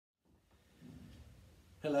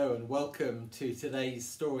Hello and welcome to today's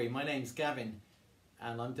story. My name's Gavin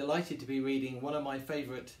and I'm delighted to be reading one of my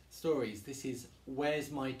favourite stories. This is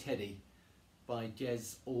Where's My Teddy by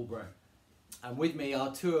Jez Alborough. And with me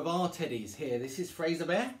are two of our teddies here. This is Fraser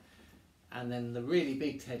Bear and then the really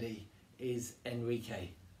big teddy is Enrique.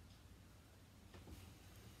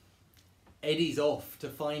 Eddie's off to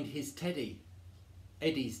find his teddy.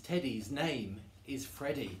 Eddie's teddy's name is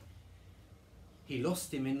Freddie. He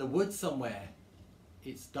lost him in the woods somewhere.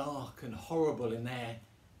 It's dark and horrible in there.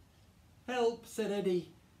 Help, said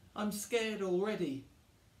Eddie. I'm scared already.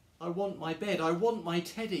 I want my bed. I want my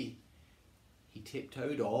teddy. He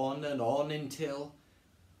tiptoed on and on until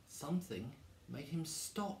something made him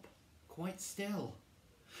stop quite still.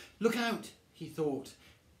 Look out, he thought.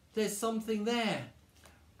 There's something there.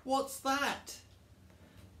 What's that?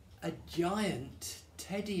 A giant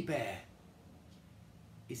teddy bear.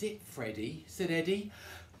 Is it Freddie? Said Eddie.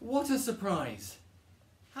 What a surprise.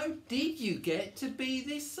 How did you get to be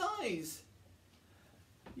this size?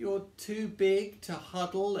 You're too big to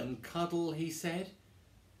huddle and cuddle, he said,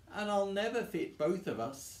 and I'll never fit both of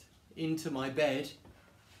us into my bed.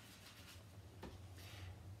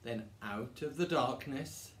 Then out of the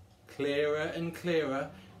darkness, clearer and clearer,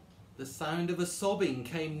 the sound of a sobbing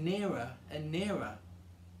came nearer and nearer.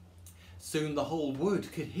 Soon the whole wood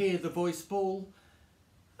could hear the voice bawl,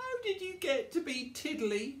 How did you get to be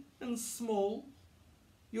tiddly and small?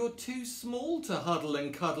 You're too small to huddle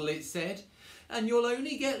and cuddle, it said, and you'll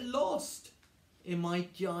only get lost in my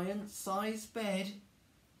giant-sized bed.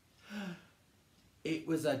 It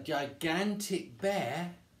was a gigantic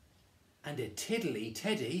bear and a tiddly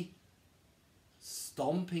teddy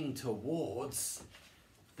stomping towards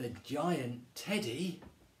the giant teddy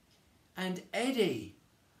and Eddie.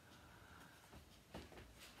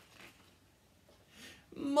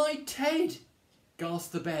 My Ted,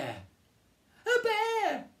 gasped the bear. A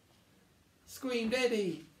bear! Screamed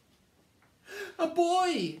Eddie. A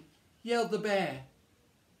boy! Yelled the bear.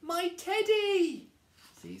 My teddy!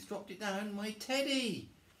 See, he's dropped it down. My teddy!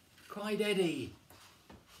 Cried Eddie.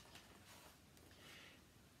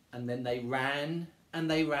 And then they ran and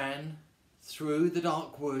they ran through the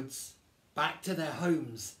dark woods back to their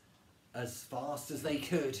homes as fast as they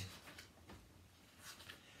could.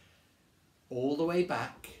 All the way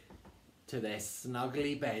back to their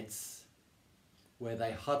snuggly beds, where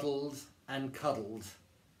they huddled and cuddled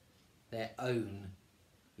their own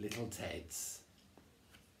little Teds.